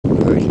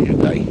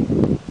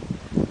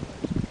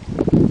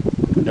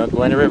Don't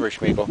go in the river,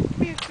 Schmeagle.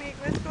 Come here, Schmeek.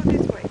 Let's go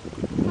this way.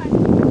 Come on.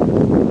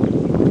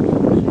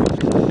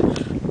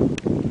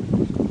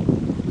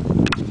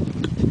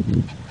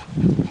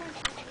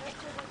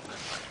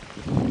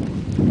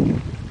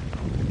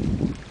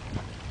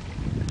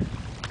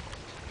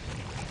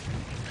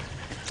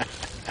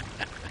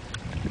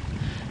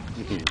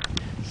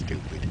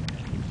 Stupid.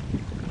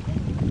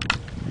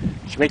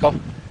 Schmeagle.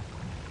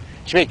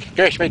 Schmeek, come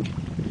here, Schmeek.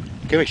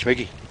 Come here,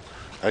 Schmeeky.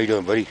 How you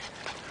doing, buddy?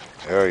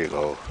 There you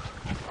go.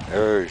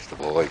 There's the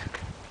boy.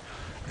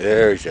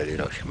 There's that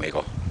little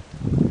Schmeagle.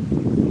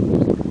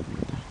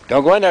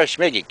 Don't go in there,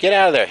 Schmeeky. Get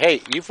out of there.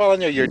 Hey, you fall in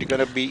there, you're going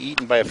to be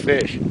eaten by a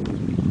fish.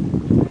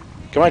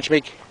 Come on,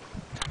 Schmeek.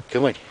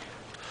 Come on.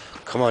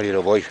 Come on,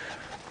 little boy.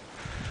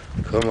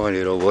 Come on,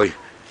 little boy.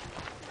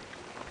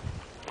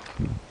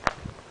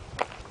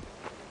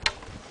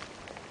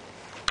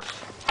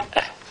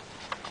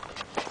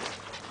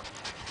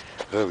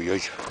 There he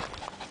is.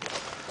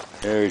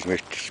 There's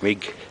Mr.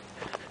 Schmeek.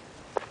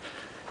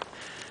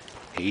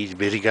 He's a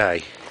busy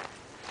guy.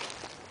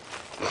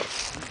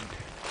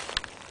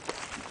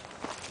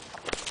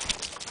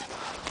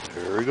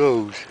 There he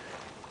goes.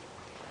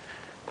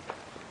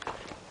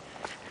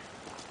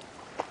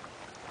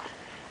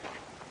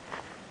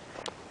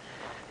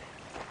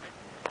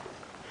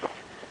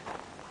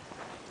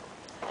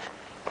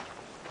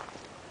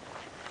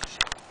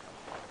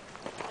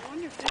 I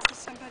wonder if this is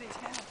somebody's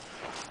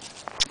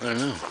house. I don't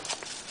know.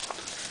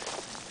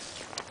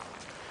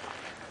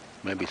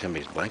 Might be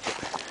somebody's blanket.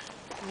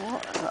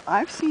 Well,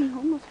 I've seen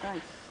homeless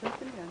guys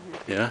sleeping down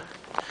here. Yeah?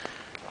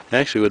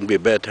 Actually, wouldn't be a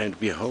bad time to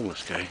be a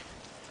homeless guy.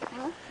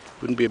 Huh?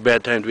 Wouldn't be a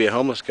bad time to be a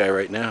homeless guy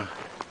right now.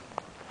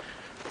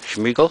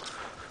 Schmeagle?